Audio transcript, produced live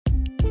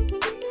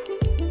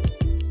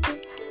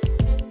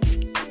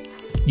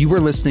You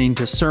are listening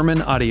to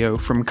sermon audio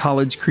from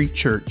College Creek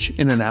Church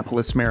in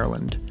Annapolis,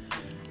 Maryland.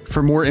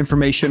 For more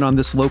information on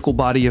this local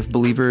body of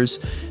believers,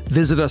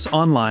 visit us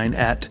online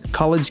at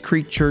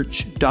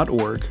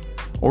collegecreekchurch.org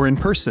or in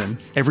person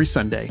every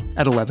Sunday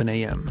at 11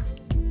 a.m.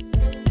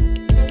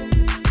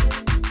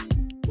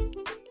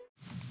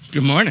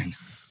 Good morning.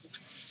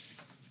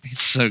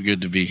 It's so good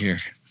to be here.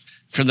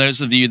 For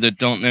those of you that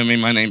don't know me,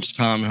 my name's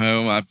Tom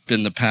Hooe. I've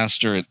been the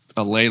pastor at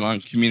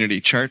Leylon Community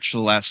Church for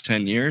the last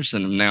 10 years,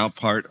 and I'm now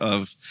part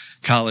of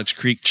College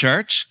Creek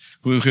Church.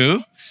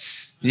 Woohoo.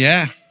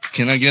 Yeah,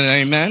 can I get an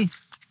amen?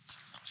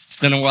 It's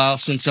been a while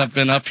since I've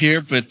been up here,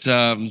 but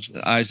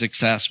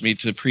Isaac's asked me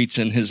to preach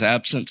in his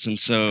absence, and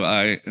so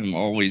I am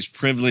always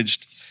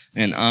privileged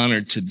and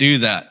honored to do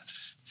that.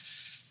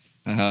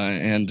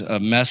 And a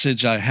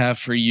message I have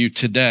for you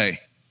today.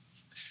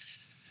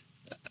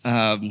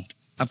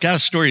 I've got a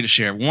story to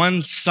share.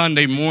 One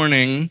Sunday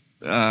morning,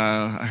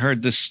 I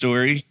heard this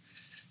story.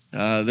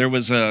 There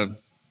was a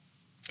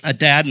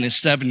dad and his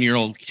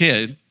 7-year-old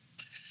kid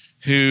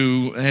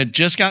who had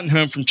just gotten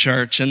home from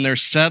church, and they're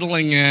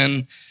settling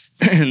in,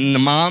 and the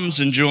mom's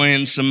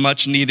enjoying some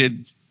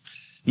much-needed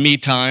me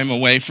time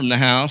away from the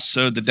house.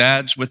 So the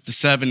dad's with the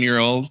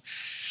 7-year-old,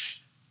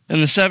 and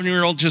the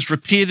 7-year-old just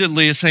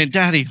repeatedly is saying,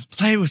 "Daddy,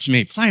 play with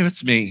me,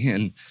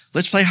 and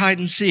let's play hide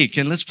and seek,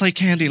 and let's play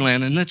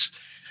Candyland,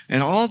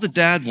 and all the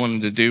dad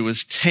wanted to do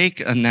was take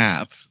a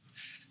nap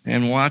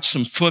and watch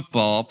some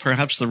football,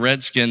 perhaps the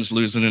Redskins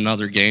losing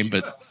another game,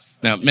 but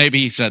now maybe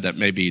he said that,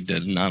 maybe he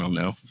didn't, I don't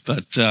know.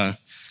 But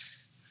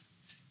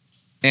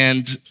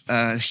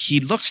he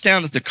looks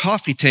down at the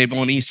coffee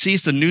table and he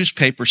sees the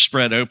newspaper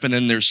spread open,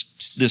 and there's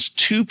this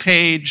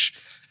 2-page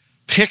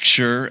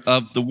picture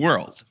of the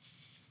world.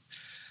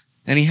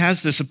 And he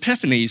has this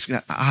epiphany. He's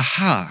got,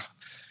 aha,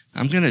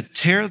 I'm going to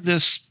tear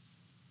this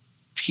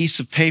piece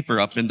of paper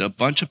up into a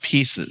bunch of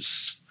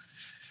pieces.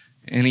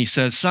 And he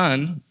says,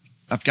 "Son,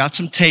 I've got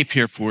some tape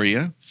here for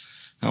you.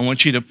 I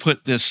want you to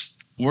put this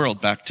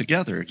world back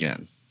together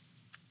again."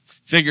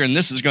 Figuring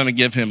this is going to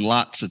give him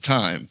lots of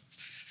time.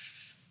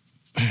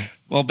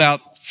 Well,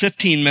 about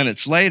 15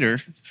 minutes later,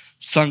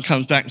 son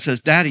comes back and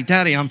says, Daddy,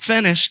 I'm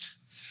finished.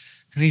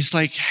 And he's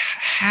like,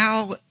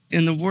 "How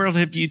in the world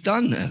have you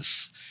done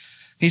this?"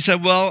 He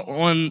said, "Well,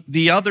 on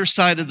the other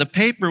side of the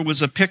paper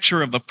was a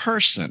picture of a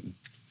person.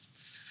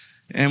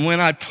 And when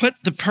I put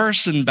the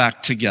person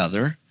back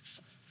together,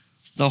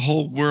 the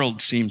whole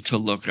world seemed to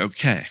look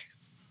okay."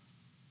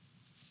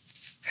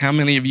 How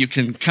many of you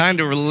can kind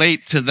of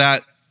relate to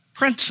that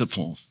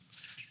principle?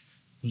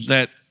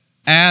 That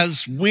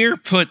as we're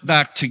put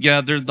back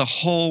together, the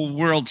whole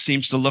world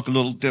seems to look a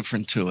little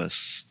different to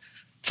us,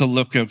 to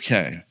look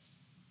okay.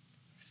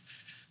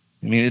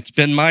 I mean, it's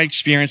been my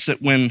experience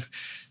that when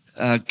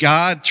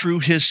God, through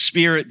his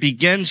Spirit,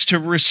 begins to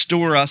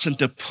restore us and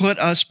to put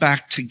us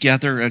back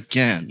together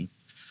again,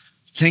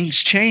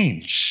 things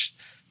change.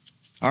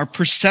 Our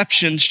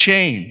perceptions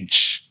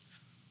change.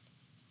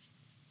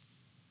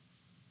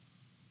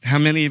 How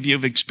many of you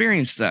have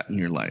experienced that in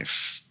your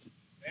life?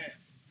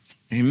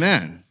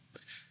 Amen.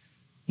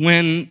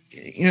 When,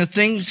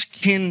 things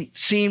can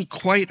seem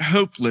quite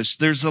hopeless,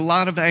 there's a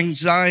lot of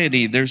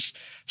anxiety, there's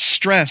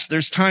stress,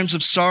 there's times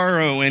of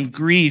sorrow and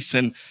grief,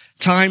 and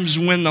times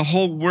when the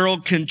whole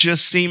world can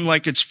just seem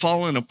like it's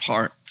fallen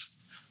apart.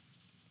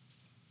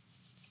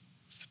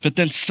 But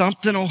then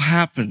something will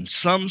happen.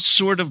 Some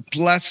sort of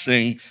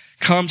blessing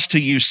comes to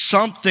you,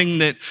 something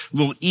that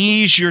will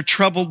ease your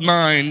troubled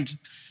mind.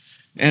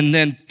 And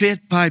then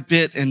bit by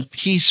bit and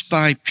piece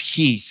by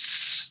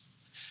piece,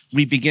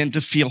 we begin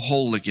to feel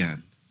whole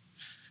again.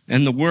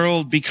 And the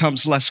world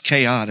becomes less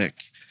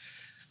chaotic.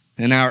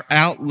 And our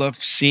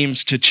outlook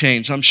seems to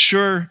change. I'm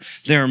sure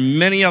there are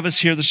many of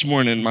us here this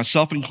morning,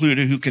 myself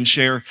included, who can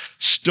share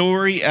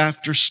story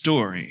after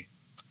story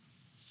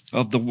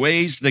of the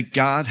ways that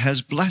God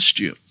has blessed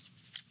you.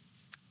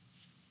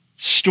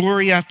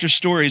 Story after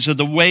stories of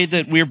the way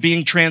that we're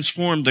being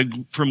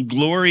transformed from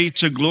glory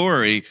to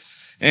glory,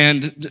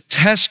 and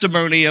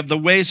testimony of the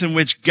ways in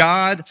which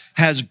God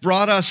has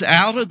brought us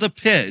out of the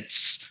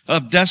pits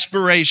of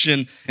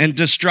desperation and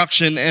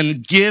destruction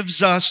and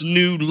gives us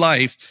new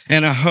life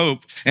and a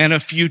hope and a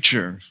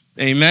future.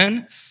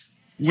 Amen?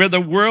 Where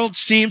the world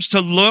seems to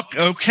look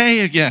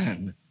okay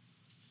again.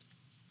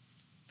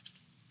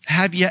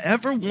 Have you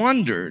ever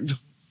wondered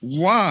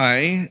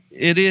why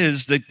it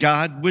is that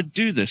God would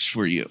do this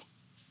for you?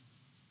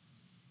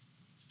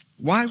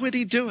 Why would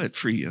he do it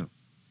for you?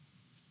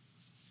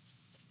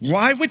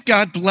 Why would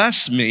God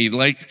bless me?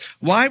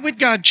 Why would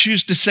God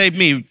choose to save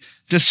me?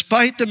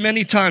 Despite the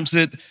many times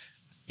that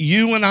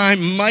you and I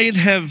might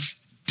have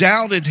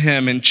doubted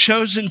him and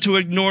chosen to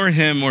ignore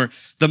him, or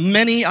the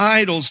many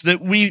idols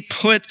that we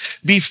put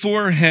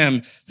before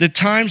him, the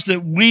times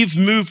that we've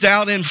moved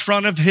out in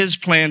front of his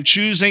plan,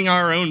 choosing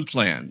our own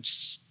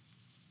plans,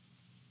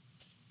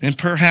 and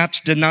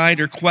perhaps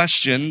denied or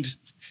questioned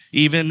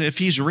even if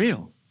he's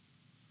real.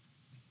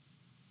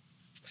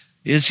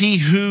 Is he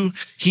who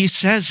he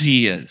says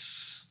he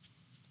is?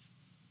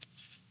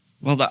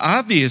 Well, the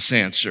obvious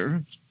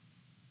answer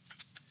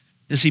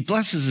is he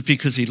blesses us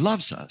because he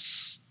loves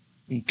us.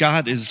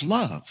 God is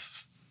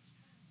love.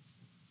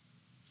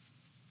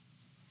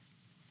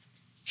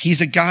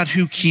 He's a God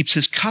who keeps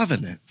his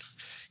covenant.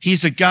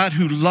 He's a God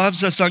who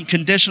loves us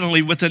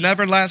unconditionally with an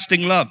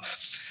everlasting love.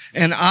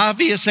 An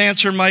obvious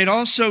answer might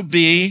also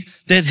be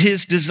that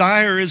his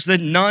desire is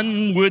that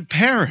none would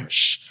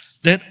perish,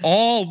 that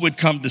all would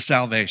come to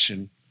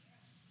salvation.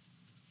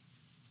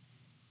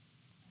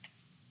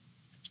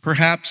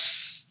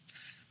 Perhaps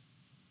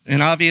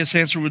an obvious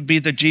answer would be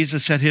that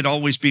Jesus said he'd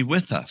always be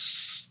with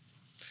us.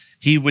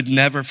 He would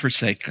never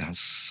forsake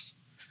us.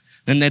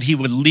 And that he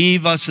would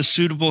leave us a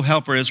suitable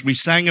helper, as we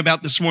sang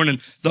about this morning,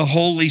 the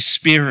Holy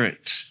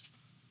Spirit,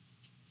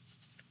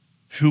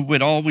 who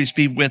would always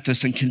be with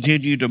us and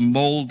continue to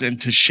mold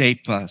and to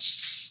shape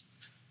us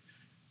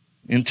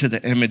into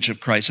the image of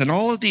Christ. And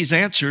all of these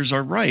answers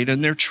are right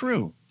and they're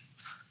true.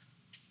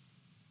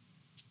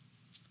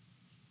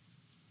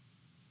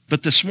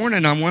 But this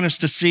morning, I want us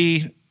to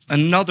see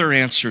another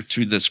answer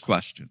to this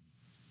question.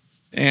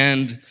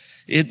 And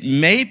it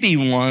may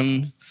be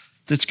one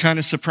that's kind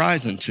of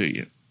surprising to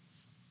you.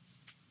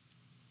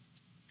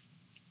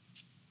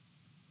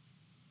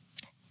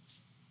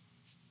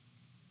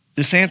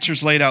 This answer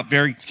is laid out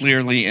very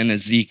clearly in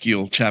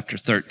Ezekiel chapter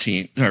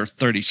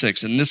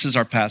 36, and this is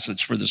our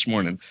passage for this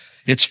morning.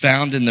 It's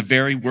found in the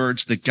very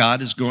words that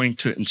God is going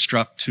to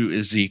instruct to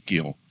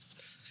Ezekiel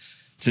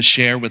to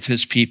share with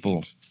his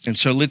people. And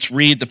so let's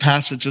read the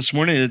passage this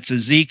morning. It's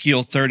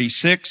Ezekiel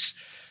 36,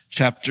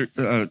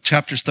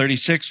 chapters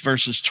 36,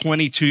 verses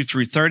 22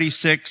 through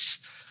 36.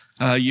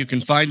 You can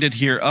find it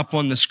here up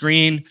on the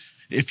screen.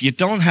 If you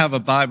don't have a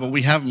Bible,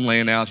 we have them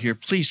laying out here.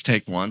 Please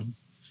take one.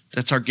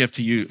 That's our gift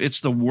to you.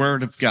 It's the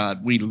Word of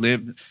God. We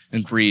live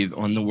and breathe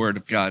on the Word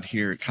of God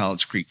here at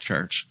College Creek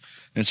Church.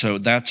 And so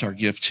that's our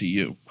gift to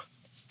you.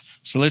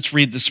 So let's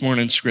read this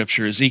morning's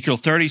scripture, Ezekiel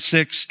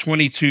 36,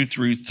 22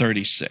 through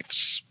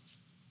 36.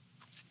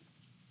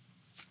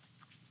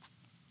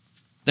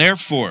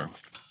 Therefore,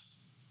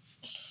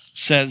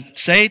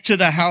 say to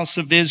the house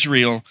of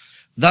Israel,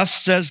 thus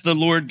says the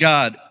Lord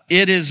God,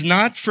 it is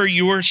not for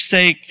your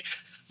sake,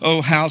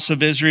 O house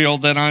of Israel,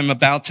 that I'm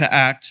about to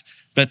act,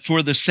 but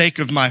for the sake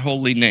of my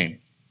holy name,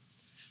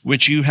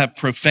 which you have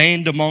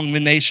profaned among the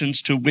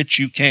nations to which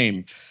you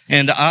came.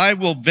 And I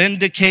will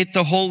vindicate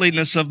the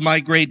holiness of my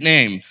great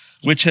name,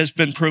 which has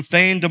been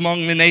profaned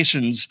among the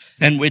nations,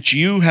 and which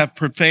you have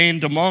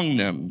profaned among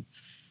them.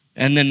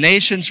 And the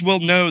nations will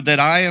know that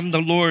I am the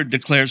Lord,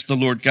 declares the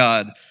Lord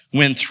God,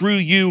 when through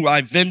you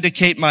I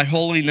vindicate my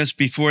holiness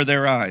before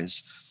their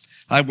eyes.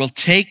 I will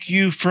take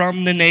you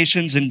from the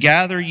nations and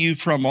gather you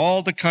from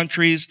all the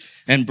countries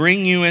and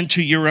bring you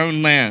into your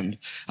own land.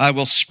 I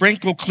will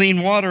sprinkle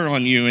clean water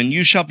on you, and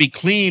you shall be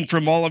clean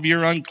from all of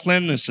your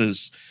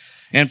uncleannesses,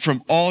 and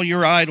from all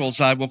your idols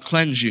I will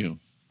cleanse you.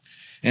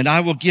 And I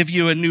will give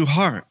you a new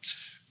heart,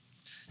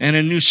 and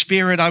a new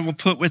spirit I will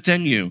put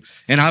within you.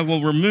 And I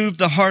will remove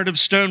the heart of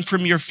stone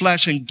from your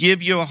flesh and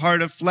give you a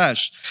heart of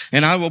flesh.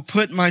 And I will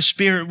put my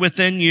spirit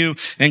within you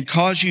and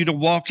cause you to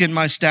walk in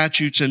my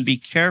statutes and be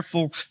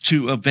careful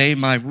to obey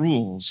my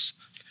rules.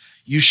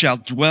 You shall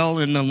dwell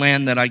in the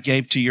land that I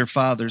gave to your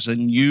fathers,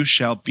 and you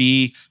shall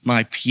be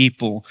my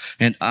people,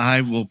 and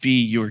I will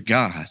be your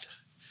God.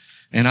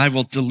 And I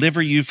will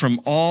deliver you from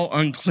all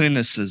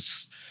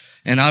uncleannesses.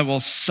 And I will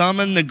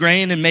summon the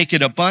grain and make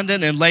it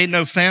abundant and lay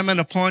no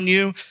famine upon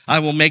you. I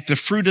will make the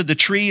fruit of the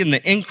tree and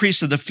the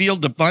increase of the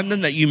field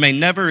abundant, that you may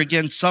never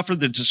again suffer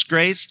the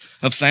disgrace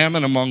of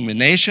famine among the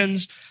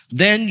nations.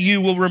 Then you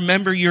will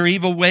remember your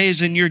evil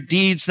ways and your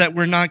deeds that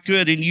were not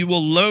good, and you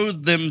will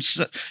loathe them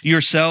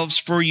yourselves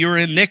for your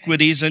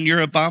iniquities and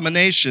your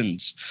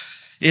abominations.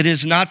 It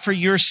is not for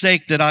your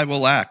sake that I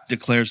will act,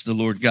 declares the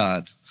Lord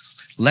God.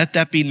 Let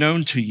that be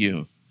known to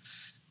you.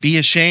 Be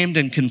ashamed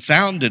and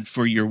confounded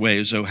for your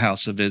ways, O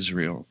house of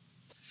Israel.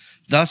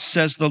 Thus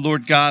says the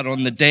Lord God,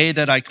 on the day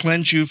that I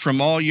cleanse you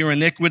from all your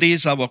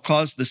iniquities, I will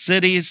cause the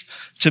cities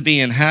to be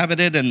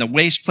inhabited, and the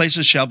waste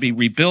places shall be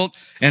rebuilt,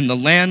 and the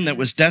land that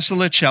was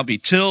desolate shall be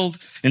tilled,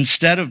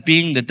 instead of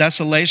being the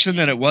desolation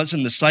that it was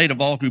in the sight of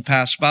all who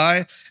pass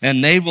by.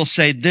 And they will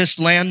say, this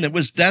land that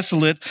was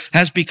desolate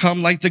has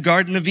become like the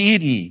Garden of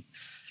Eden.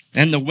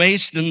 And the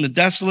waste and the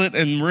desolate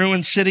and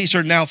ruined cities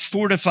are now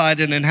fortified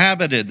and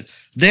inhabited.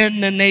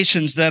 Then the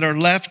nations that are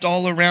left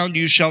all around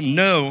you shall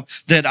know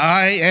that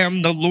I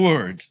am the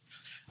Lord.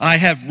 I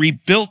have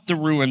rebuilt the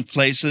ruined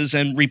places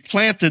and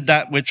replanted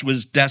that which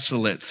was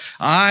desolate.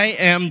 I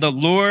am the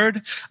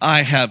Lord.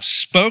 I have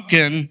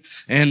spoken,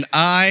 and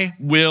I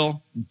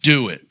will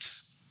do it.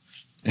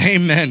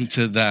 Amen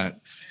to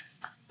that.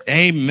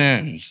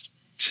 Amen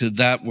to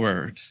that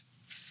word.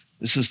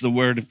 This is the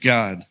word of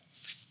God.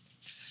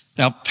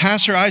 Now,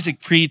 Pastor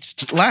Isaac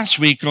preached last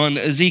week on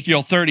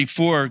Ezekiel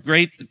 34, a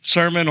great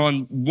sermon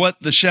on what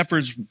the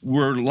shepherds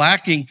were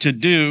lacking to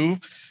do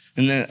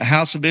in the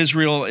house of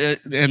Israel.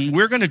 And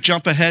we're going to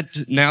jump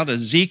ahead now to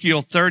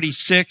Ezekiel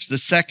 36, the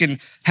second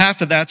half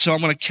of that. So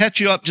I'm going to catch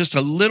you up just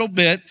a little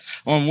bit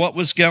on what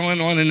was going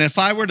on. And if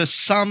I were to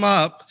sum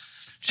up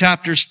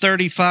chapters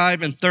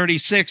 35 and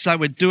 36, I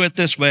would do it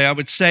this way. I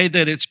would say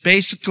that it's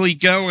basically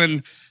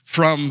going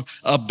from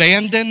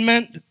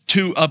abandonment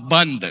to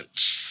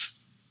abundance.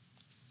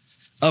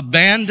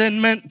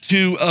 Abandonment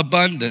to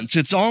abundance.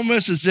 It's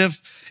almost as if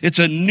it's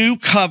a new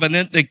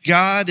covenant that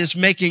God is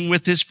making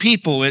with his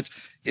people.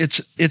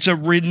 It's a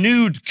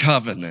renewed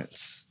covenant.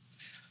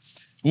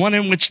 One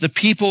in which the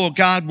people of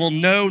God will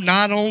know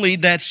not only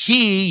that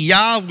he,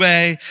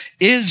 Yahweh,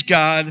 is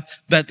God,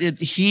 but that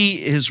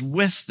he is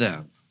with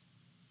them.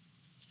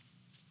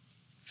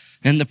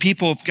 And the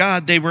people of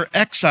God, they were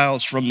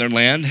exiles from their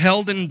land,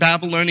 held in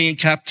Babylonian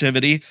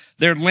captivity.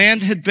 Their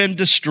land had been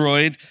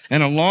destroyed,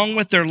 and along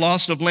with their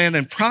loss of land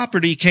and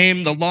property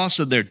came the loss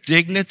of their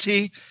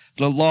dignity,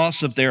 the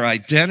loss of their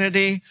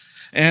identity.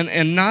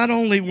 And not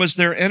only was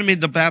their enemy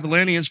the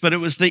Babylonians, but it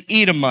was the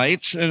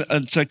Edomites.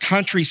 It's a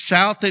country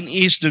south and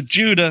east of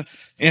Judah,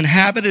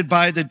 inhabited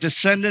by the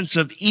descendants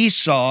of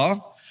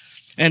Esau.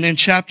 And in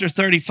chapter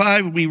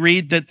 35, we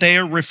read that they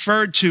are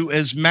referred to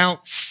as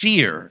Mount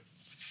Seir.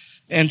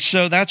 And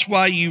so that's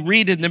why you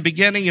read in the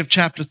beginning of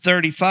chapter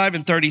 35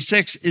 and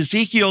 36,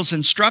 Ezekiel's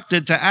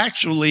instructed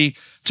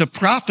to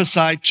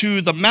prophesy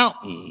to the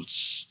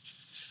mountains,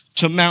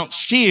 to Mount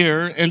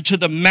Seir and to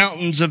the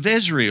mountains of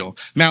Israel.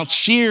 Mount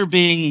Seir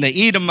being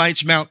the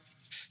Edomites,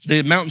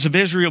 the mountains of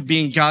Israel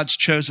being God's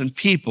chosen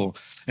people.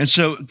 And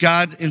so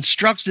God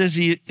instructs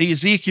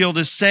Ezekiel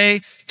to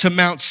say to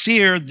Mount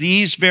Seir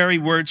these very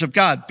words of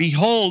God.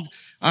 Behold,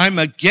 I'm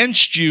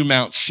against you,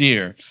 Mount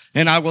Seir,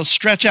 and I will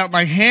stretch out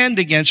my hand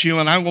against you,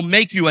 and I will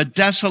make you a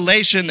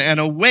desolation and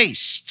a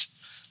waste.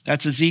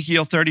 That's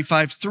Ezekiel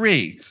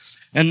 35:3.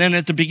 And then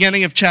at the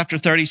beginning of chapter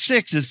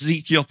 36,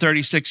 Ezekiel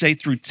 36,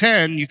 8 through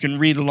 10, you can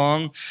read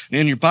along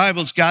in your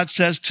Bibles, God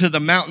says to the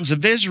mountains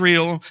of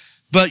Israel,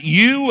 but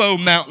you, O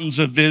mountains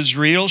of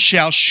Israel,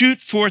 shall shoot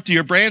forth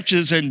your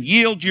branches and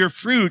yield your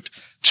fruit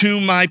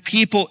to my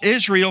people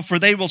Israel, for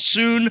they will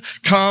soon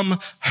come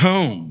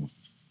home.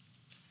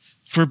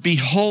 For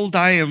behold,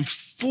 I am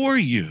for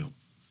you,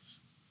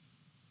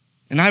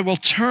 and I will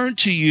turn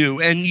to you,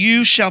 and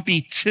you shall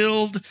be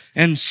tilled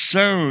and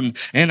sown,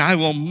 and I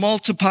will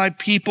multiply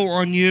people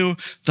on you,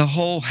 the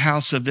whole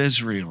house of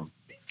Israel.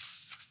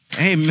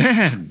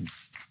 Amen.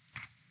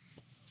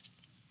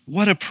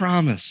 What a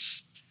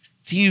promise.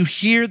 Do you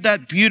hear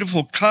that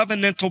beautiful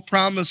covenantal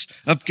promise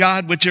of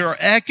God, which are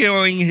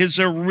echoing his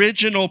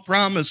original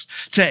promise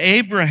to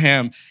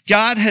Abraham?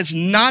 God has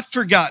not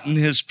forgotten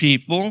his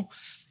people.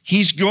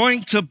 He's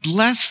going to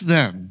bless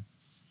them.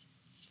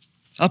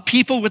 A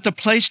people with a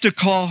place to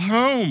call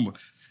home,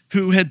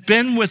 who had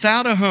been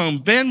without a home,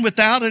 been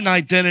without an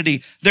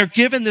identity. They're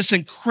given this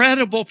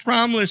incredible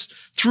promise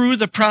through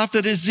the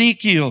prophet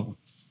Ezekiel.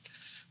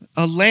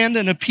 A land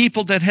and a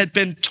people that had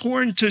been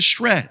torn to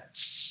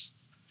shreds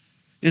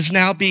is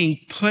now being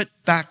put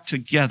back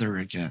together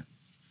again,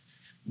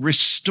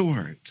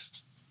 restored.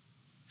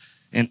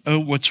 And oh,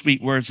 what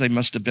sweet words they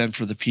must have been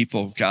for the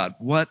people of God.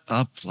 What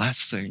a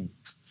blessing.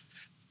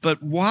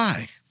 But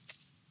why?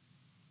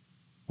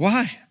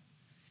 Why?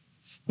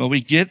 Well,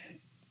 we get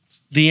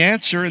the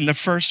answer in the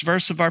first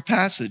verse of our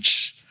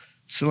passage.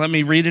 So let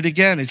me read it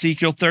again.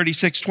 Ezekiel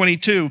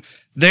 36:22.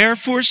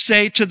 Therefore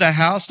say to the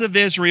house of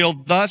Israel,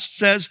 thus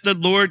says the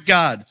Lord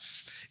God,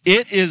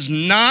 it is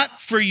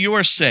not for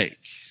your sake,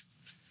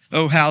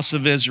 O house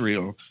of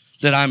Israel,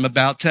 that I'm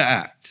about to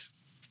act,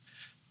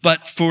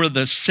 but for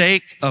the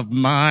sake of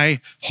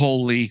my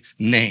holy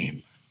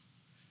name,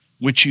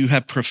 which you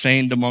have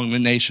profaned among the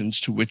nations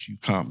to which you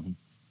come.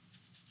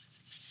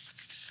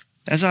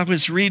 As I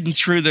was reading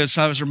through this,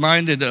 I was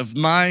reminded of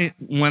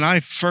when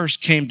I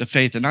first came to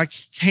faith, and I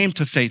came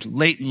to faith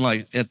late in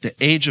life at the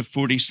age of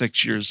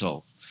 46 years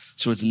old.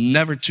 So it's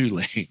never too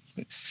late.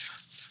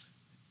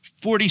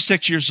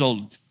 46 years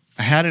old,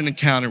 I had an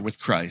encounter with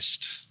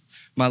Christ.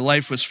 My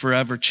life was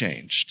forever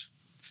changed.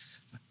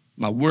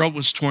 My world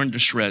was torn to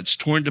shreds,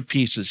 torn to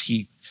pieces.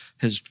 He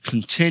has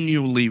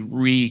continually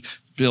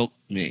rebuilt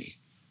me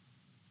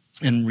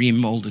and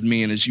remolded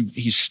me, and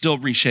he's still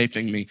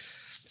reshaping me.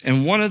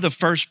 And one of the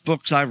first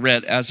books I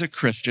read as a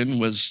Christian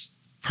was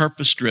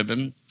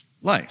Purpose-Driven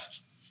Life.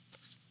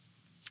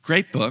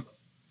 Great book.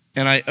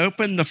 And I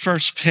opened the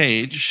first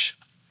page,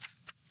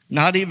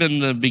 not even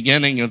the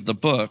beginning of the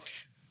book,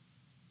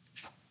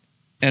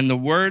 and the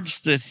words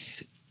that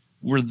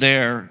were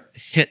there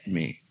hit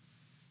me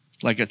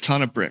like a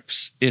ton of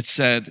bricks. It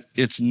said,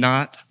 it's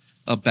not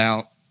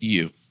about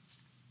you.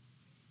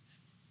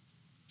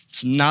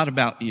 It's not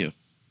about you.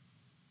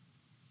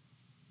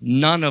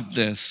 None of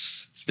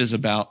this is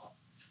about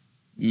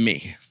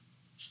me.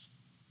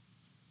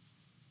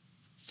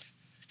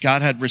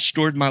 God had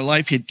restored my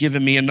life. He had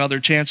given me another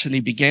chance, and he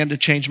began to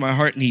change my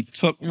heart, and he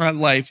took my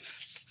life,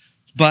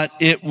 but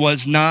it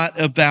was not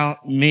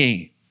about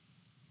me.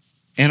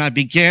 And I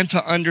began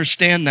to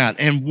understand that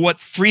and what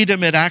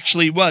freedom it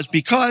actually was,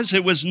 because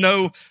it was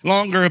no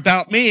longer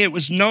about me. It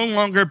was no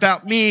longer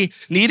about me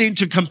needing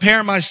to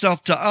compare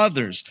myself to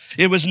others.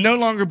 It was no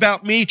longer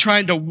about me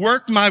trying to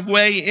work my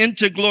way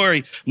into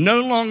glory.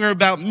 No longer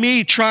about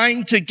me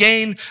trying to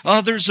gain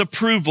others'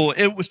 approval.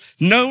 It was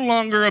no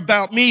longer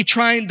about me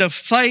trying to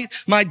fight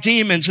my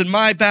demons and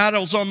my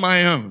battles on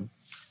my own.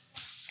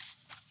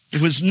 It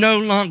was no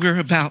longer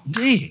about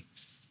me.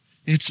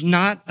 It's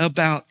not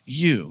about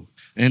you.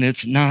 And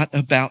it's not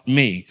about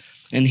me.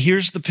 And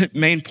here's the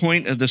main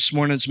point of this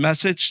morning's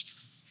message.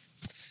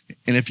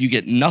 And if you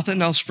get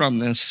nothing else from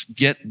this,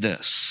 get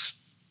this.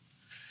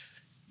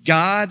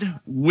 God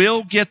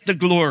will get the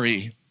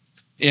glory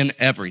in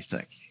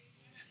everything.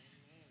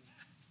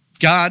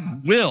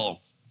 God will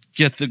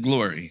get the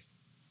glory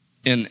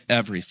in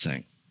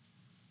everything.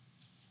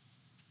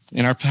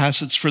 In our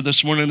passage for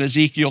this morning,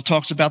 Ezekiel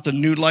talks about the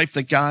new life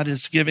that God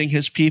is giving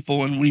his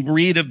people. And we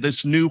read of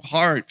this new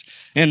heart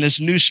and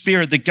this new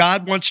spirit that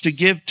God wants to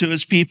give to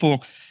his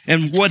people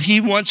and what he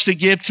wants to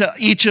give to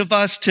each of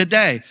us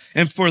today.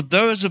 And for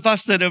those of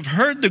us that have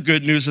heard the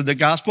good news of the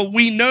gospel,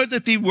 we know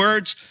that the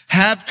words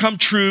have come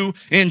true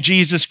in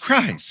Jesus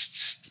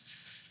Christ.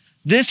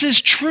 This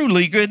is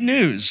truly good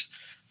news.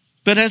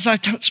 But as I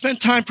spent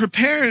time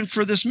preparing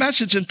for this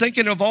message and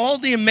thinking of all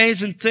the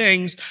amazing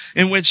things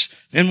in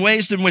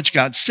ways in which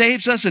God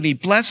saves us and he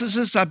blesses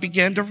us, I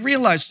began to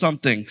realize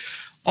something.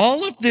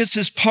 All of this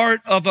is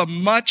part of a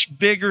much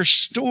bigger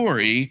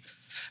story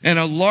and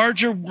a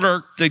larger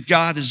work that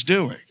God is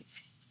doing.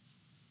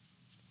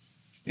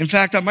 In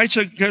fact, I might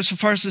go so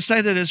far as to say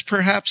that it's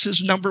perhaps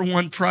his number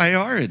one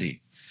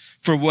priority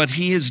for what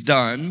he has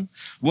done,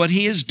 what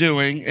he is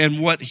doing, and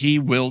what he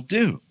will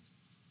do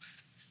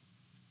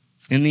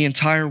in the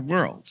entire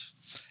world.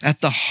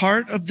 At the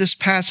heart of this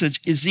passage,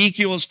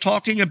 Ezekiel is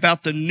talking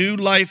about the new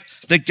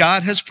life that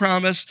God has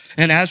promised.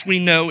 And as we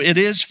know, it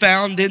is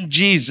found in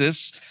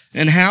Jesus.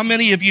 And how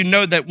many of you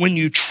know that when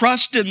you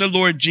trust in the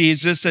Lord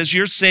Jesus as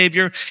your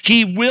Savior,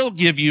 he will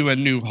give you a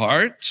new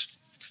heart?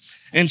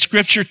 And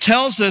Scripture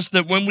tells us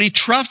that when we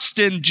trust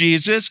in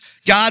Jesus,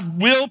 God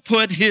will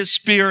put his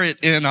Spirit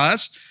in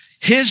us.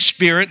 His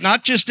Spirit,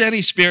 not just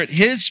any Spirit,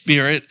 his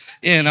Spirit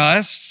in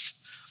us.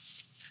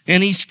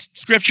 And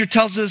Scripture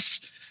tells us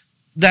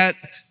that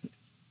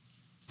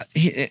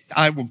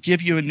I will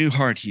give you a new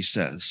heart, he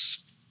says,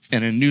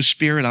 and a new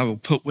spirit I will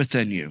put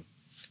within you.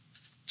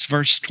 It's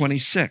verse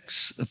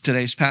 26 of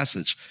today's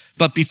passage.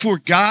 But before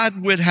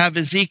God would have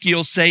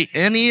Ezekiel say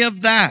any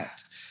of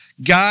that,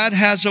 God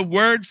has a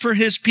word for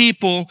his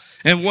people.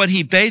 And what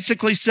he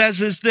basically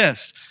says is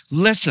this: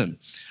 listen,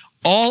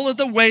 all of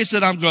the ways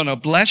that I'm going to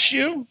bless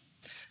you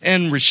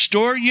and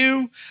restore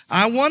you,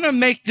 I want to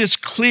make this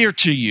clear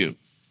to you.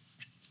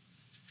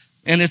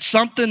 And it's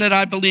something that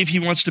I believe he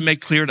wants to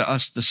make clear to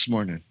us this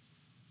morning.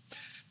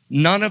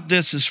 None of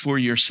this is for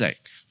your sake.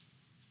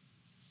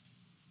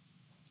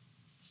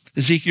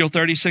 Ezekiel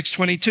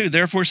 36:22,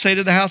 therefore say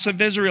to the house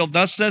of Israel,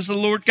 thus says the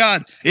Lord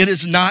God, it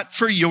is not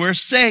for your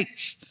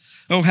sake,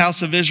 O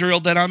house of Israel,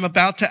 that I'm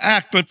about to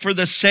act, but for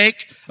the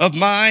sake of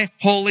my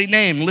holy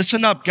name.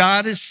 Listen up.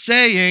 God is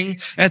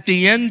saying at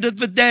the end of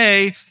the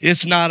day,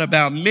 it's not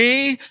about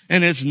me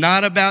and it's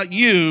not about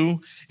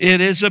you. It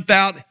is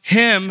about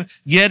him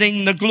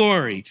getting the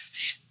glory,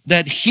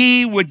 that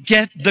he would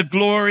get the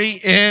glory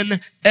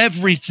in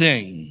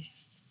everything.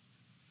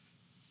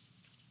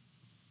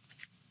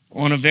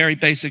 On a very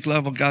basic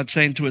level, God's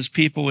saying to his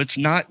people, it's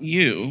not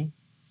you,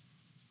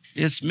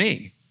 it's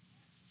me.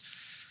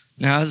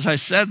 Now, as I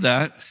said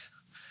that,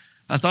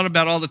 I thought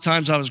about all the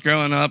times I was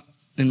growing up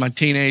in my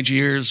teenage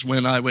years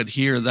when I would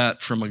hear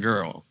that from a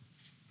girl.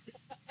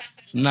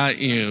 Not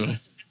you,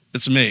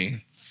 it's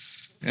me.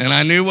 And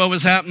I knew what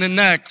was happening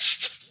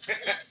next.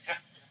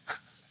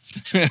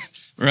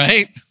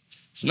 Right?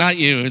 It's not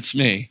you, it's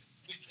me.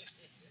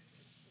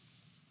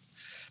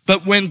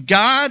 But when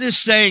God is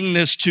saying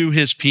this to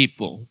his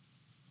people,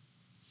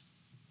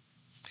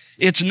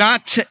 it's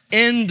not to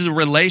end the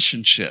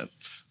relationship.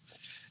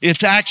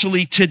 It's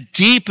actually to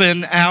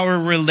deepen our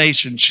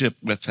relationship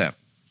with him.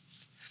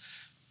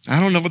 I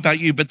don't know about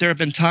you, but there have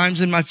been times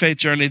in my faith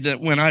journey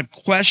that when I've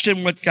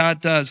questioned what God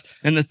does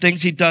and the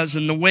things he does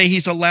and the way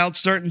he's allowed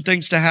certain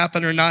things to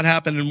happen or not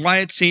happen and why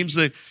it seems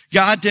that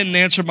God didn't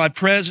answer my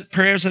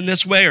prayers in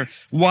this way or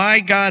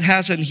why God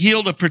hasn't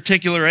healed a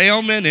particular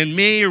ailment in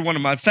me or one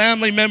of my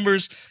family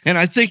members. And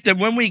I think that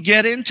when we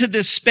get into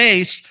this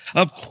space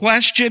of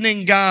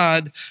questioning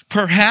God,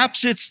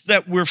 perhaps it's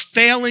that we're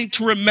failing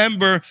to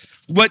remember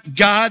what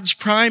God's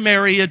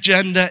primary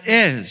agenda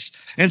is.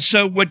 And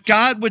so what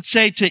God would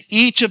say to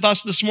each of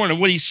us this morning,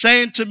 what he's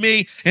saying to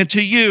me and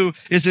to you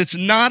is it's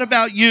not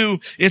about you.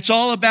 It's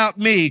all about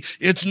me.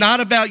 It's not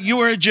about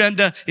your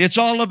agenda. It's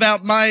all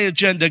about my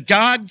agenda.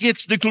 God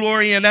gets the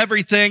glory in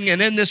everything.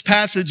 And in this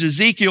passage,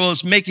 Ezekiel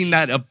is making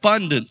that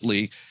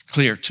abundantly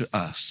clear to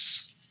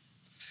us.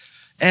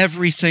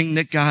 Everything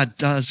that God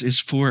does is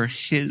for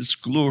his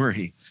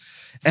glory.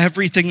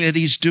 Everything that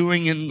he's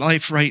doing in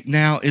life right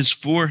now is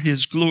for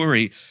his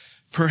glory.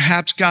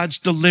 Perhaps God's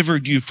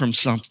delivered you from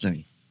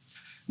something.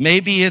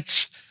 Maybe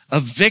it's a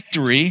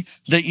victory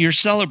that you're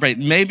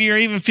celebrating. Maybe you're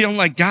even feeling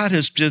like God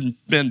has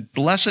been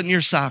blessing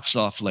your socks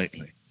off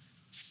lately.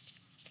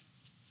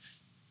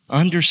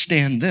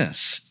 Understand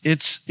this.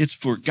 It's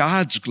for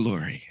God's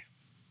glory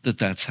that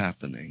that's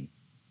happening.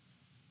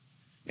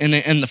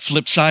 And the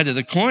flip side of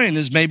the coin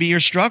is maybe you're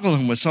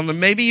struggling with something.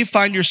 Maybe you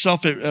find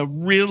yourself at a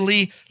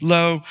really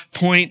low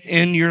point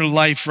in your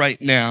life right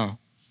now.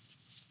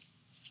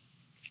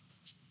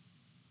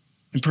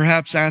 And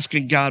perhaps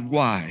asking God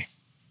why.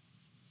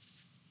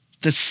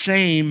 The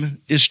same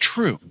is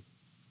true.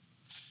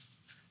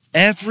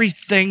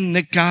 Everything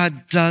that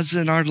God does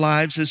in our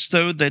lives is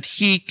so that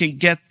he can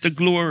get the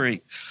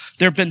glory.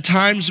 There have been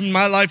times in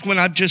my life when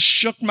I've just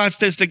shook my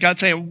fist at God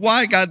saying,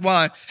 why, God,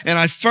 why? And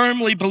I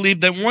firmly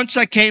believe that once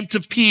I came to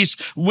peace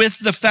with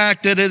the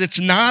fact that it's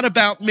not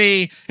about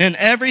me and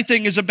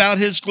everything is about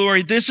his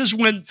glory, this is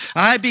when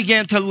I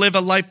began to live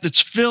a life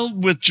that's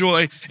filled with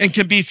joy and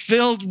can be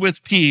filled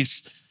with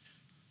peace.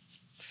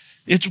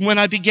 It's when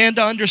I began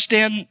to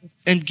understand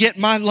and get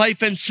my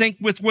life in sync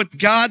with what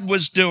God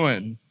was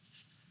doing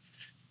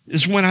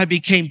is when I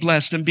became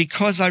blessed. And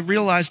because I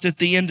realized at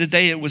the end of the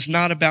day, it was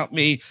not about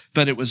me,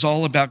 but it was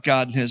all about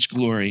God and his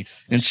glory.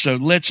 And so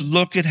let's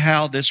look at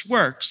how this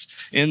works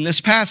in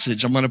this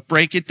passage. I'm going to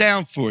break it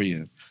down for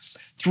you.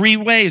 3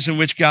 ways in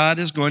which God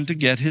is going to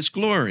get his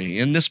glory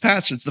in this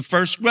passage. The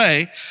first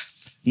way,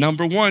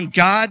 number 1,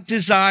 God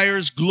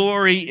desires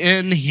glory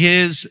in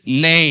his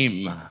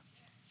name.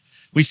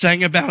 We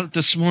sang about it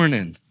this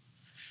morning.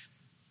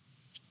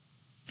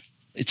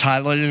 It's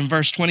highlighted in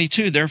verse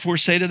 22. Therefore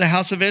say to the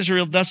house of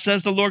Israel, thus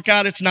says the Lord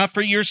God, it's not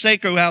for your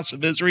sake, O house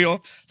of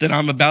Israel, that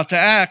I'm about to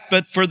act,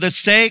 but for the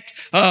sake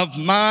of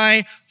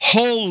my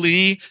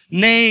holy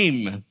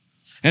name.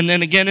 And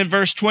then again in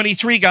verse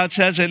 23, God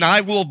says, and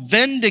I will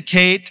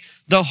vindicate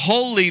the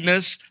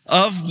holiness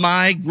of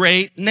my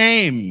great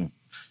name.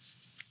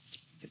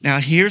 Now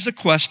here's a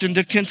question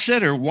to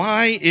consider.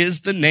 Why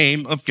is the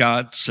name of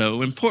God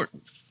so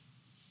important?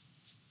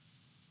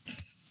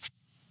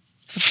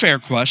 It's a fair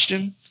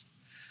question.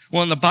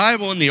 Well, in the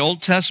Bible, in the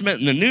Old Testament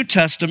and the New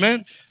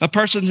Testament, a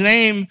person's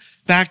name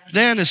back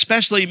then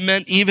especially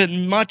meant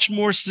even much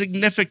more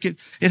significant.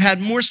 It had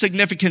more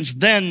significance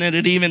then than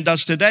it even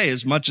does today,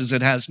 as much as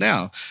it has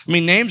now. I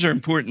mean, names are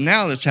important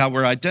now. That's how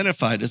we're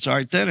identified. It's our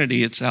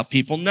identity. It's how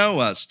people know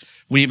us.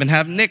 We even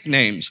have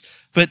nicknames.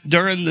 But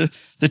during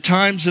the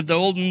times of the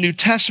Old and New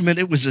Testament,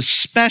 it was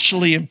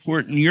especially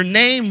important. Your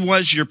name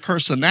was your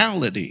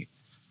personality.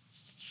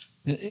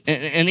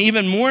 And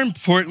even more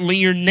importantly,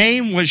 your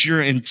name was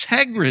your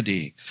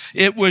integrity.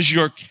 It was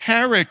your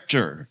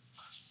character.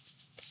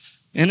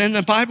 And in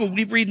the Bible,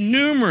 we read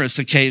numerous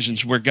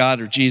occasions where God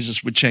or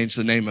Jesus would change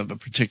the name of a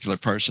particular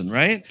person,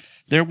 right?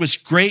 There was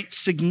great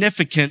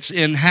significance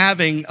in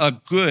having a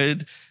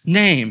good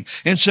name.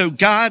 And so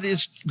God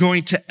is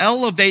going to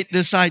elevate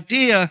this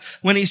idea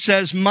when he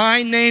says,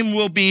 my name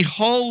will be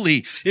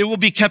holy. It will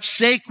be kept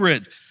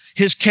sacred.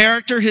 His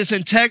character, his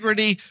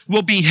integrity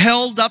will be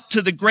held up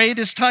to the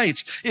greatest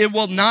heights. It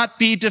will not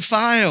be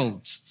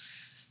defiled.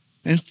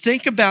 And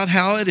think about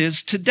how it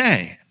is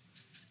today.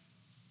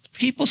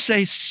 People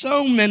say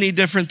so many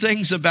different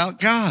things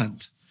about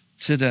God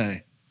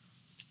today.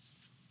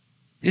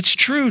 It's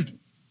true.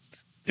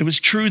 It was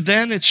true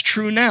then, it's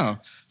true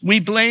now. We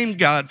blame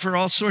God for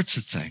all sorts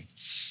of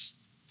things.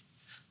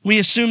 We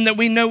assume that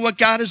we know what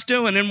God is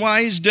doing and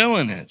why he's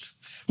doing it.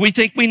 We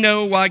think we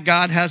know why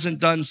God hasn't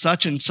done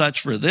such and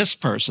such for this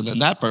person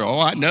and that person. Oh,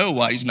 I know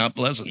why he's not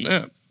blessing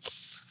them.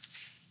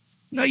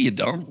 No, you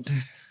don't.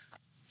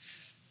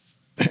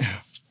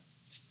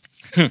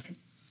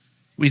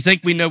 We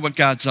think we know what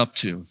God's up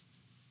to.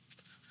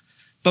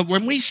 But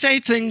when we say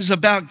things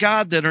about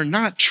God that are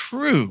not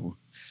true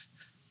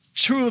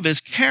of his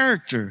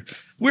character,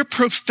 we're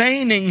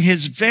profaning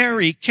his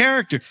very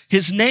character.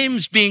 His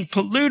name's being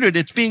polluted.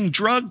 It's being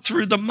dragged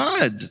through the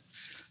mud.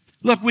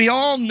 Look, we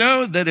all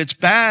know that it's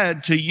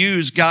bad to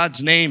use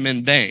God's name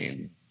in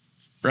vain,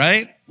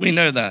 right? We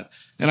know that.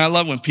 And I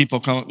love when people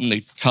come and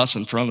they cuss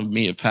in front of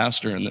me, a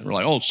pastor, and they're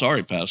like, oh,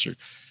 sorry, pastor.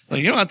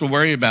 Like, you don't have to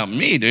worry about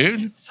me,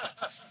 dude.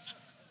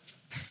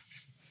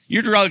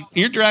 You're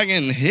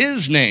dragging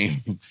his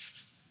name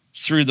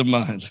through the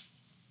mud.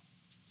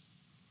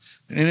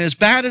 And as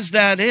bad as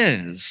that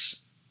is,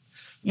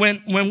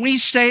 when we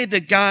say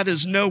that God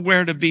is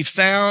nowhere to be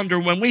found, or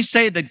when we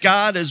say that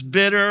God is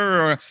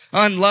bitter or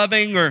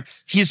unloving, or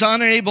he's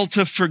unable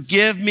to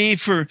forgive me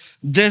for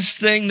this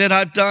thing that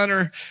I've done,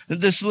 or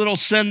this little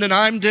sin that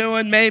I'm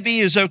doing maybe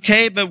is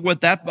okay, but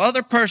what that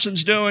other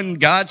person's doing,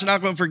 God's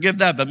not going to forgive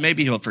that, but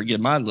maybe he'll forgive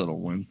my little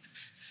one.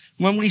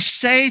 When we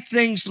say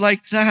things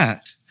like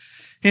that,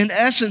 in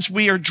essence,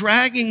 we are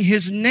dragging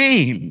his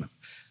name,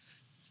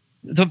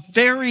 the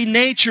very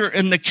nature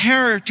and the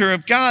character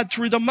of God,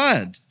 through the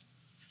mud.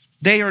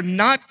 They are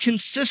not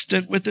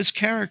consistent with his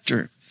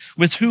character,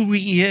 with who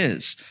he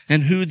is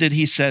and who that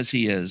he says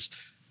he is.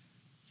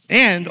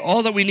 And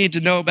all that we need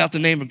to know about the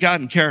name of God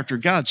and character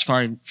of God's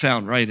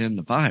found right in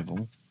the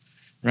Bible.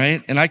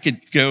 right? And I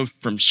could go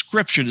from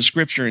scripture to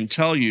scripture and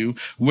tell you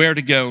where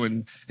to go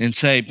and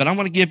say, but I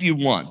want to give you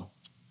one.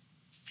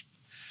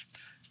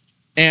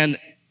 And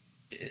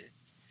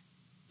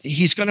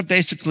he's going to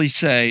basically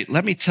say,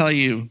 let me tell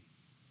you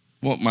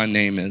what my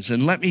name is,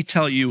 and let me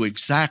tell you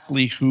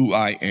exactly who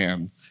I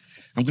am.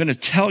 I'm going to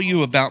tell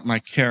you about my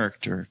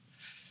character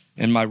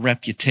and my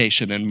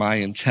reputation and my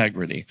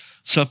integrity.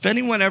 So if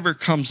anyone ever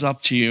comes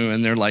up to you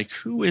and they're like,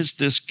 who is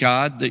this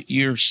God that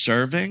you're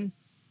serving?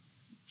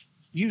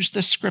 Use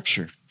this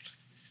scripture.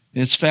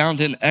 It's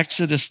found in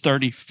Exodus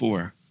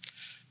 34,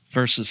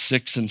 verses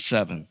 6 and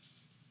 7.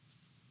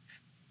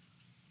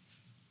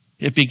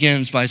 It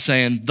begins by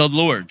saying, the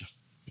Lord.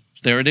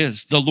 There it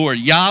is, the Lord,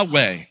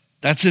 Yahweh.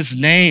 That's his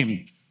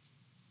name.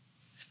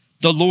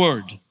 The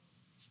Lord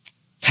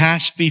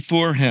passed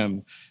before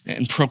him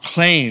and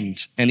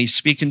proclaimed, and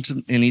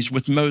he's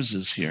with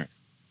Moses here.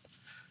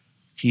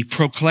 He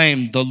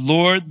proclaimed, the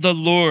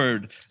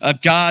Lord, a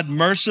God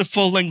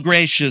merciful and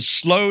gracious,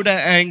 slow to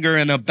anger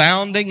and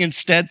abounding in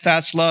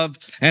steadfast love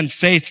and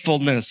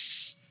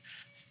faithfulness,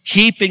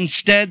 keeping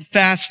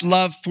steadfast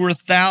love for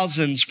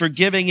thousands,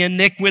 forgiving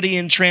iniquity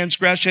and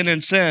transgression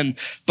and sin,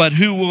 but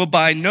who will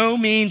by no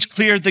means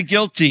clear the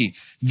guilty,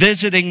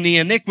 visiting the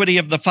iniquity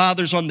of the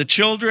fathers on the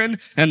children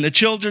and the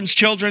children's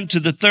children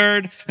to the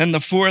third and the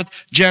fourth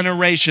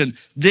generation.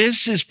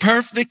 This is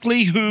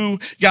perfectly who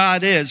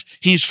God is.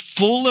 He's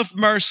full of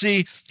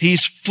mercy.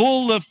 He's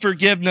full of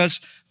forgiveness,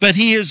 but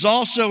he is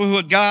also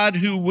a God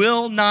who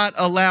will not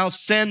allow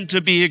sin to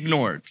be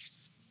ignored.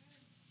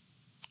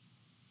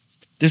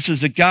 This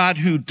is a God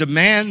who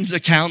demands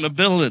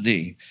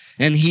accountability,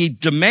 and he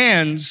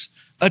demands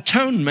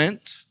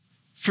atonement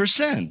for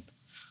sin.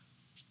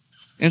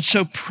 And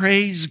so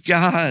praise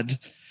God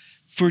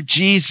for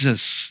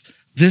Jesus.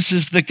 This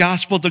is the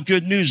gospel, the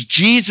good news.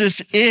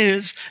 Jesus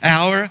is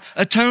our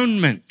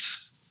atonement.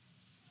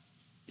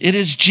 It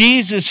is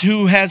Jesus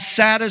who has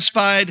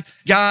satisfied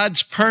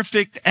God's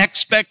perfect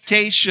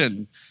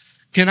expectation.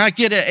 Can I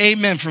get an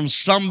amen from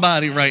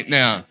somebody right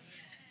now?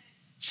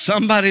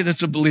 Somebody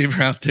that's a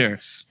believer out there.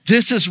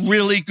 This is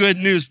really good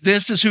news.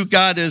 This is who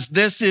God is.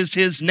 This is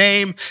his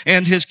name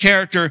and his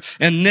character.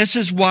 And this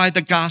is why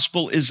the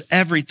gospel is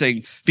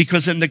everything.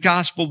 Because in the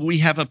gospel, we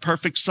have a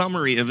perfect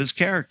summary of his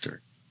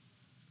character.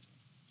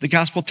 The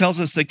gospel tells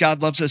us that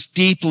God loves us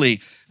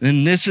deeply,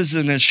 and this is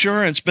an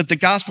assurance. But the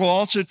gospel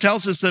also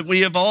tells us that we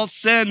have all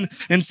sinned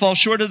and fall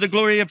short of the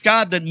glory of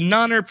God, that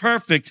none are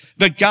perfect.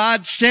 But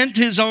God sent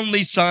his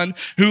only son,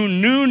 who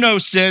knew no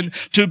sin,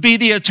 to be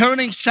the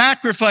atoning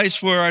sacrifice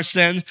for our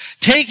sins,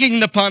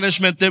 taking the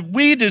punishment that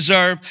we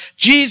deserve.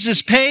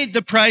 Jesus paid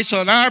the price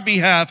on our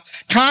behalf,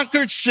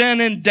 conquered sin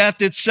and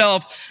death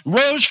itself,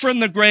 rose from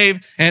the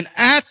grave, and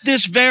at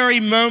this very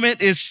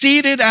moment is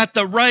seated at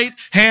the right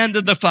hand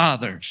of the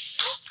Father.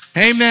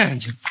 Amen.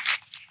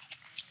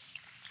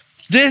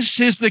 This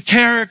is the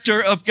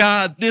character of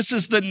God. This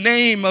is the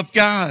name of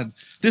God.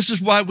 This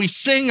is why we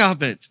sing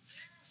of it.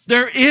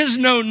 There is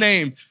no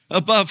name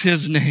above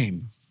his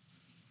name.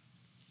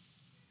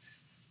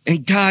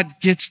 And God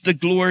gets the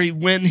glory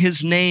when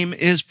his name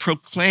is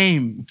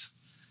proclaimed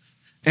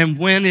and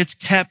when it's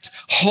kept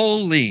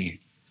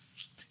holy.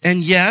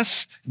 And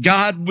yes,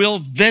 God will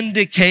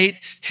vindicate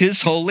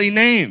his holy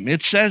name.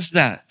 It says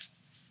that.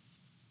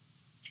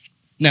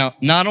 Now,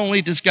 not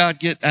only does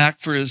God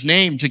act for his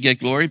name to get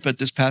glory, but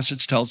this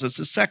passage tells us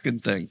a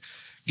second thing.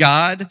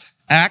 God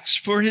acts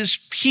for his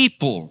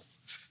people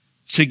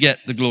to get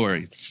the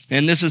glory.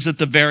 And this is at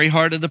the very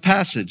heart of the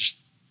passage.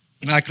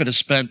 I could have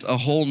spent a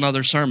whole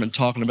nother sermon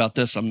talking about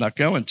this. I'm not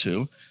going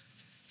to.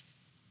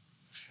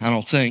 I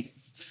don't think.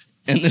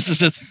 And this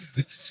is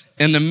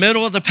in the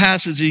middle of the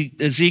passage,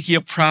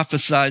 Ezekiel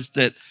prophesies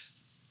that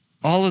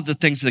all of the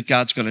things that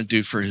God's going to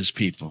do for his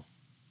people.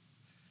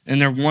 And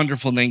they're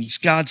wonderful things.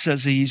 God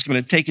says that he's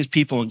going to take his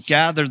people and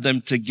gather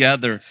them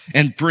together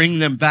and bring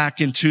them back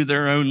into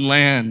their own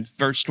land.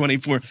 Verse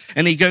 24.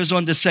 And he goes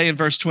on to say in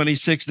verse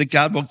 26 that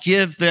God will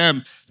give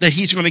them, that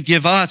he's going to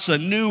give us a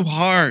new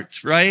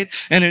heart, right?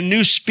 And a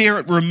new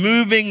spirit,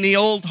 removing the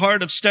old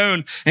heart of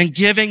stone and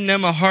giving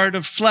them a heart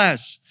of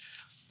flesh.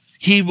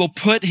 He will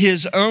put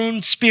his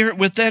own spirit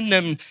within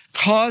them,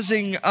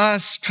 causing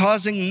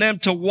them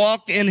to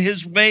walk in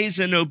his ways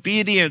in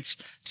obedience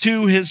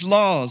to his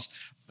laws.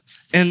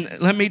 And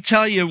let me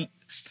tell you,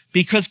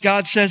 because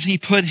God says he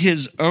put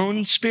his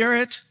own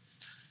spirit,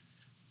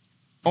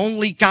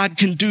 only God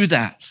can do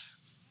that.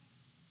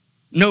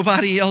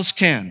 Nobody else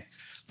can.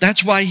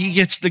 That's why he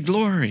gets the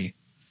glory.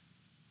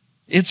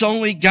 It's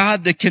only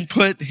God that can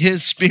put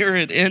his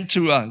spirit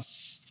into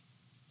us.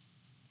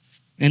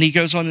 And he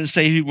goes on to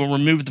say he will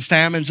remove the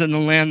famines in the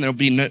land. There'll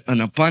be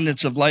an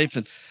abundance of life.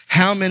 And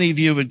how many of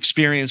you have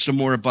experienced a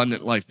more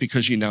abundant life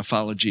because you now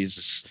follow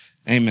Jesus?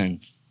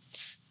 Amen.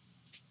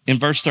 In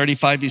verse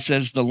 35, he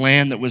says, the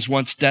land that was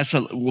once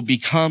desolate will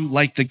become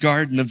like the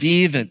Garden of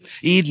Eden.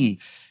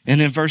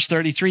 And in verse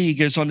 33, he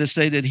goes on to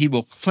say that he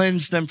will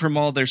cleanse them from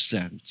all their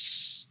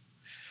sins.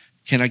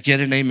 Can I get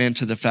an amen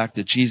to the fact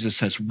that Jesus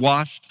has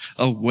washed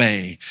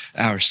away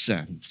our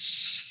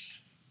sins?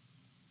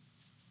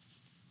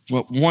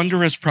 What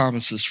wondrous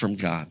promises from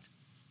God.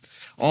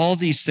 All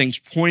these things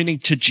pointing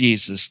to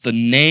Jesus, the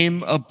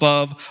name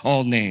above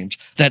all names,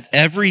 that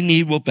every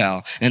knee will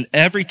bow and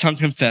every tongue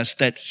confess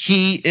that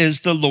he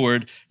is the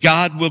Lord.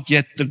 God will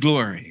get the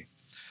glory.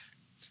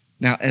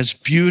 Now, as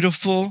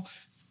beautiful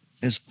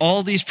as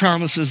all these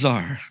promises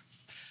are,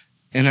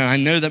 and I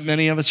know that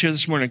many of us here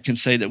this morning can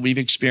say that we've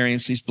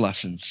experienced these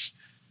blessings,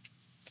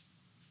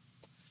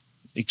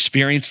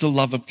 experienced the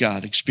love of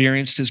God,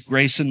 experienced his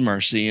grace and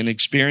mercy, and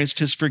experienced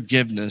his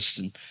forgiveness,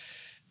 and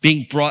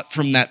being brought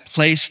from that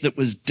place that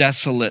was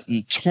desolate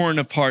and torn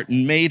apart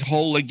and made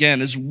whole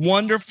again. As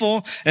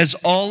wonderful as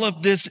all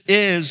of this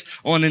is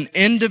on an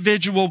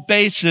individual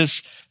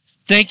basis,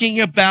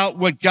 thinking about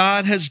what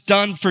God has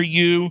done for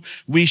you,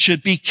 we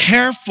should be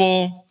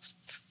careful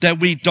that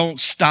we don't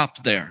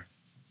stop there.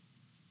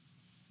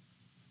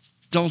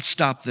 Don't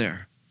stop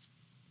there.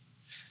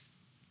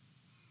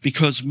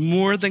 Because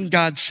more than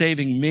God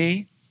saving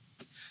me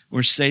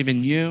or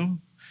saving you,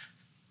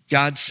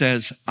 God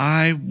says,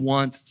 I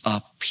want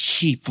a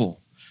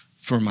people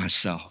for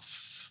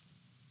myself.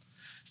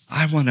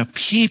 I want a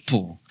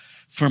people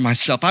for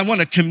myself. I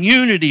want a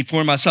community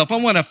for myself. I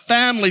want a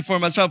family for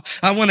myself.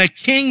 I want a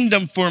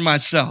kingdom for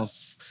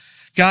myself.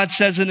 God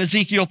says in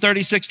Ezekiel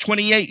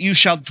 36:28, you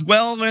shall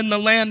dwell in the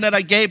land that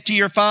I gave to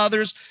your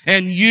fathers,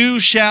 and you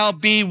shall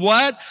be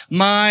what?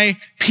 My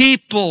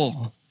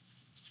people.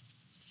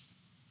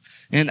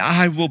 And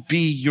I will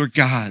be your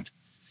God.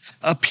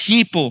 A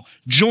people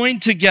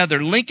joined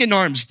together, linking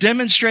arms,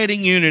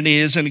 demonstrating unity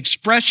as an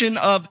expression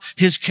of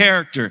his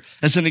character,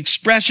 as an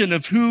expression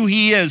of who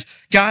he is.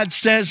 God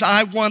says,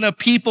 I want a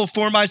people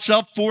for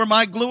myself, for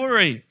my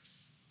glory.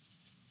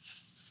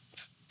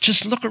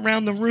 Just look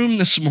around the room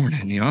this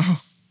morning, y'all.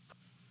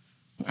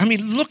 I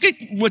mean, look at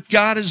what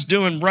God is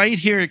doing right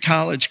here at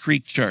College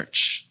Creek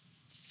Church.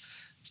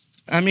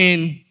 I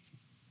mean,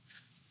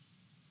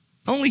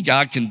 only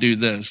God can do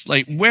this.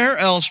 Like, where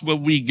else will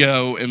we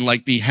go and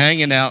like be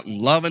hanging out and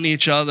loving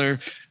each other?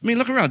 I mean,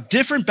 look around,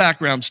 different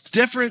backgrounds,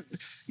 different,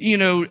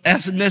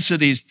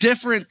 ethnicities,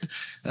 different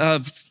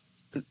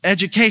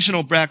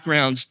educational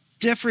backgrounds,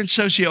 different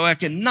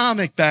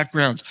socioeconomic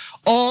backgrounds,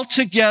 all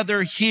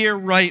together here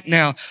right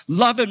now,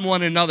 loving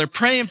one another,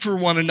 praying for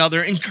one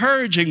another,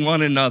 encouraging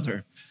one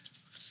another.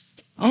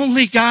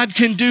 Only God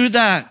can do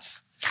that.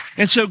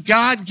 And so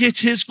God gets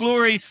his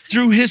glory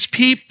through his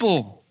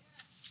people.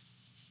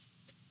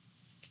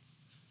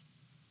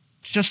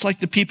 Just like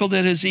the people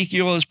that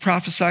Ezekiel is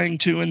prophesying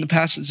to in the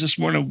passage this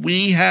morning,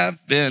 we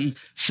have been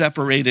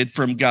separated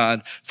from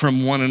God,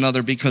 from one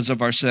another because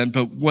of our sin.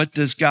 But what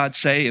does God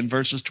say in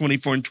verses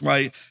 24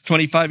 and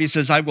 25? He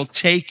says, I will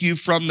take you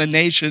from the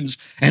nations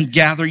and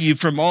gather you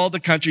from all the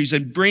countries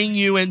and bring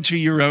you into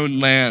your own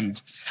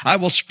land. I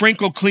will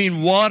sprinkle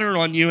clean water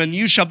on you, and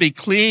you shall be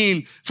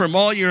clean from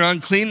all your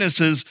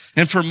uncleannesses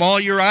and from all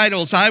your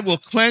idols. I will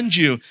cleanse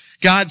you.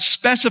 God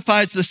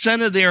specifies the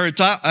sin of their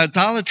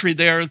idolatry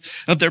there,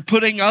 of their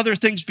putting other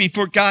things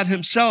before God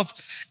himself.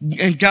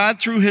 And God,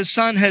 through his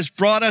son, has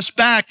brought us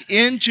back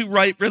into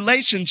right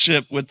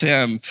relationship with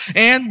him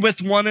and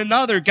with one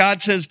another.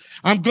 God says,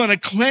 I'm going to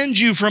cleanse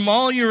you from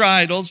all your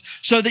idols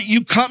so that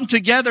you come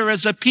together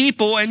as a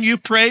people and you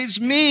praise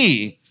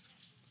me.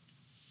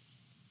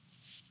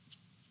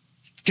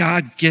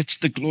 God gets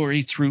the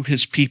glory through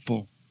his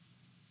people.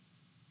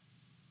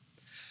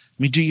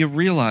 I mean, do you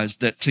realize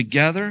that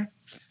together,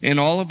 in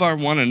all of our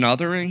one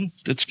anothering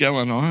that's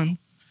going on,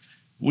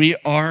 we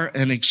are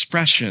an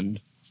expression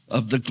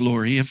of the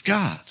glory of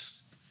God?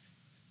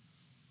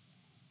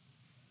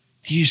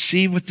 Do you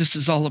see what this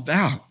is all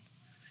about?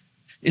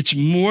 It's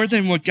more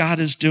than what God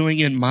is doing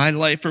in my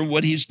life or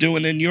what he's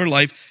doing in your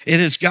life.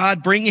 It is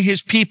God bringing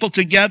his people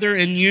together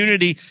in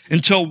unity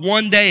until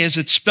one day, as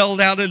it's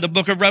spelled out in the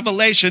book of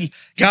Revelation,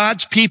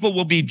 God's people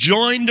will be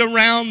joined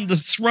around the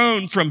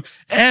throne from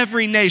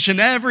every nation,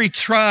 every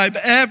tribe,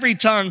 every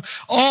tongue,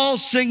 all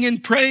singing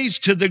praise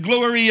to the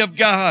glory of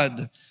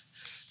God.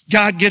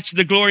 God gets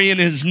the glory in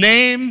his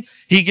name.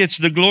 He gets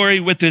the glory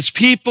with his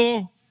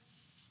people.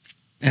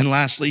 And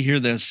lastly, hear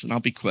this, and I'll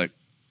be quick,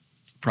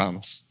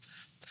 promise.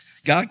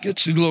 God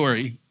gets the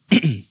glory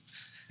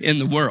in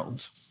the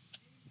world.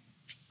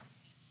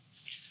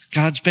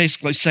 God's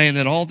basically saying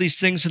that all these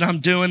things that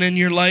I'm doing in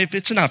your life,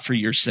 it's not for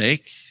your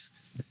sake.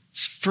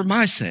 It's for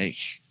my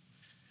sake.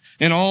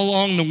 And all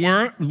along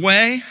the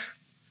way,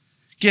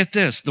 get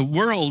this, the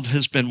world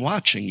has been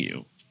watching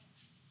you.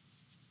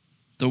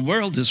 The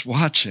world is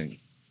watching.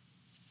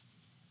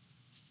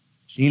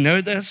 You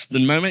know this?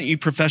 The moment you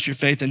profess your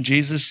faith in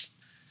Jesus,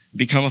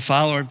 become a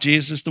follower of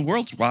Jesus, the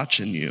world's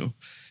watching you.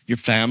 Your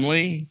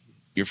family,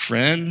 your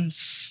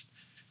friends,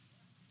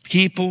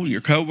 people, your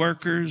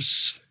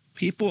coworkers,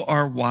 people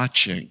are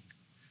watching.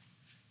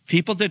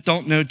 People that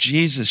don't know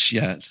Jesus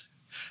yet,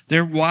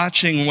 they're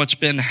watching what's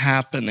been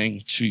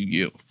happening to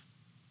you.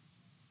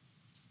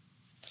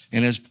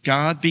 And as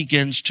God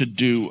begins to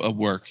do a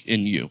work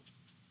in you,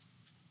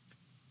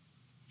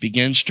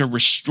 begins to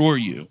restore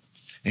you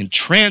and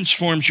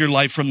transforms your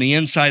life from the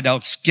inside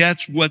out,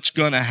 guess what's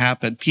going to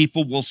happen?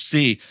 People will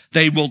see,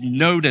 they will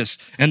notice,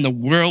 and the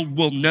world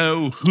will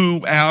know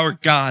who our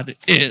God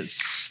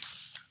is.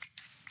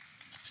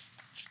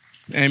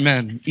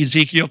 Amen.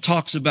 Ezekiel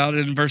talks about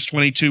it in verse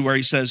 22 where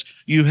he says,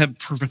 you have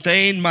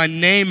profaned my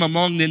name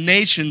among the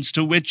nations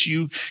to which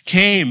you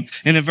came.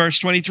 And in verse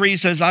 23, he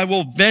says, I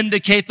will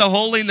vindicate the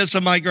holiness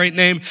of my great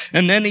name.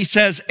 And then he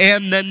says,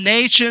 and the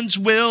nations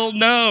will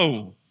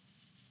know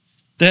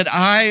that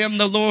I am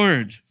the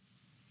Lord,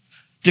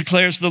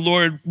 declares the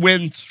Lord,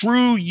 when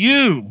through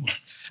you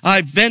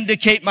I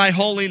vindicate my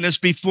holiness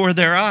before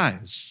their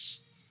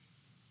eyes.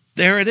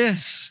 There it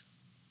is.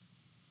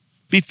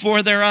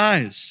 Before their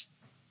eyes.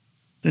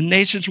 The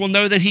nations will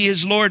know that he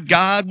is Lord.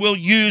 God will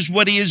use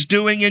what he is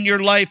doing in your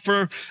life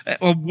for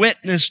a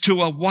witness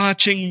to a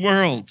watching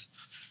world.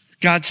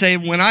 God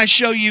saying, when I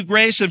show you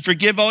grace and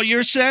forgive all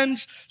your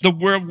sins, the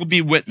world will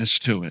be witness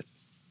to it.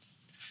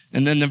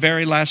 And then the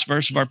very last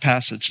verse of our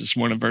passage this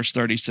morning, verse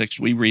 36,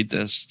 we read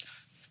this.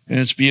 And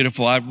it's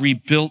beautiful. I've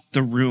rebuilt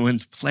the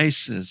ruined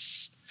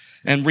places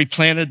and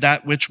replanted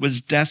that which was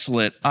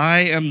desolate. I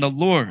am the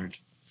Lord.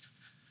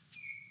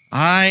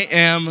 I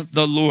am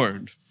the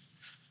Lord.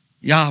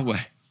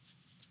 Yahweh.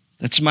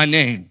 That's my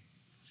name.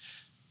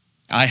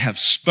 I have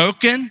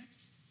spoken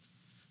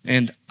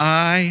and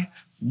I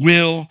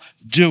will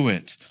do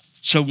it.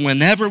 So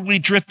whenever we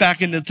drift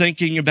back into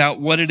thinking about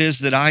what it is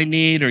that I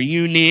need or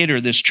you need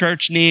or this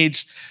church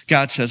needs,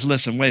 God says,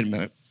 listen, wait a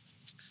minute.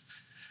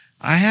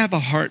 I have a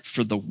heart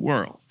for the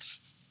world.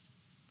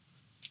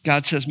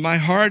 God says, my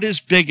heart is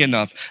big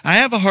enough. I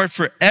have a heart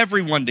for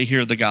everyone to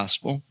hear the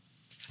gospel.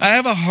 I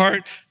have a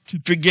heart to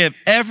forgive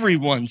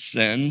everyone's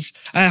sins,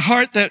 a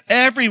heart that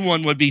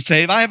everyone would be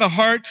saved. I have a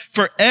heart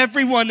for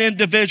everyone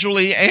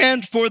individually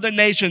and for the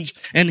nations.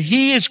 And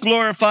he is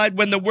glorified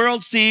when the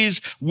world sees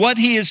what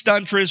he has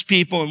done for his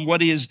people and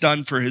what he has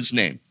done for his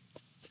name.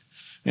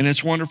 And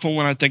it's wonderful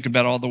when I think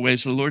about all the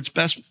ways the Lord's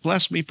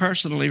blessed me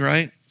personally,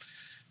 right?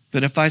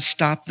 But if I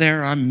stop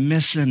there, I'm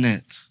missing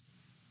it.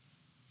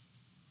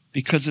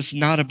 Because it's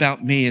not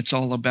about me, it's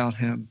all about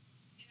him.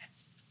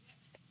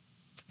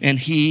 And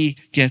he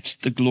gets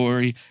the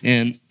glory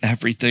in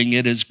everything.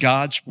 It is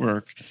God's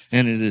work,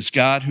 and it is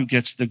God who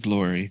gets the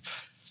glory.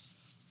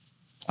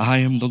 I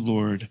am the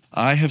Lord.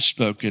 I have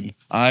spoken.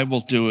 I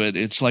will do it.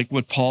 It's like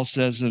what Paul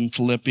says in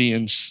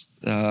Philippians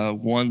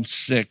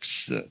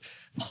 1:6.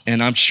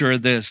 And I'm sure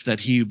this, that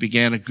he who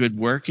began a good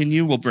work in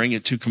you will bring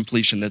it to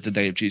completion at the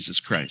day of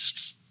Jesus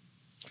Christ.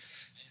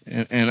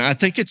 And I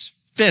think it's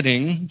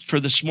fitting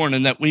for this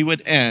morning that we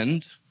would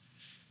end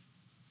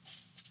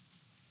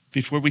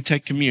before we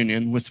take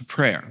communion with a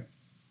prayer.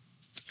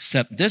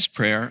 Except this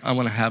prayer, I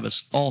want to have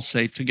us all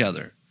say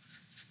together.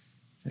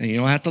 And you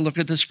don't have to look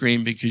at the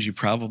screen because you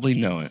probably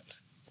know it.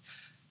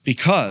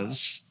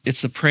 Because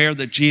it's the prayer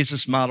that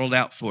Jesus modeled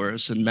out for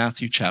us in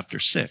Matthew chapter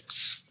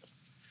 6.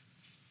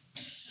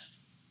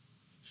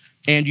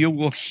 And you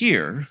will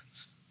hear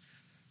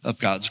of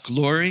God's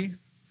glory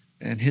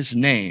and his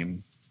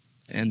name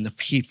and the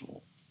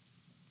people.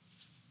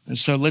 And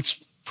so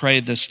let's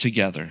pray this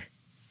together.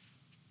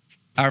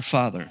 Our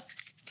Father,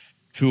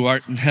 who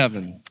art in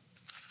heaven,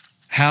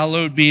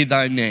 hallowed be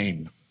thy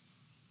name.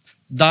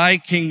 Thy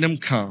kingdom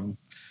come,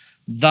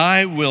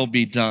 thy will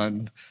be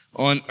done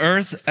on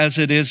earth as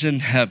it is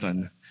in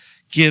heaven.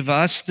 Give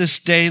us this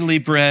daily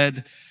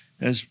bread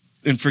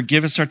and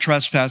forgive us our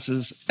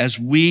trespasses as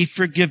we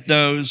forgive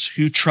those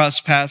who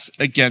trespass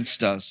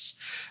against us.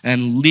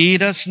 And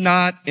lead us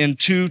not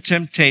into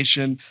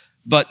temptation,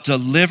 but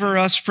deliver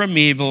us from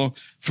evil.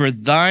 For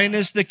thine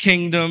is the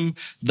kingdom,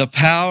 the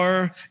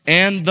power,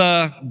 and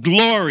the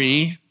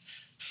glory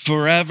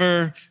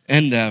forever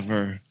and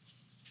ever.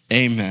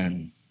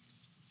 Amen.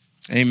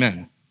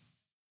 Amen.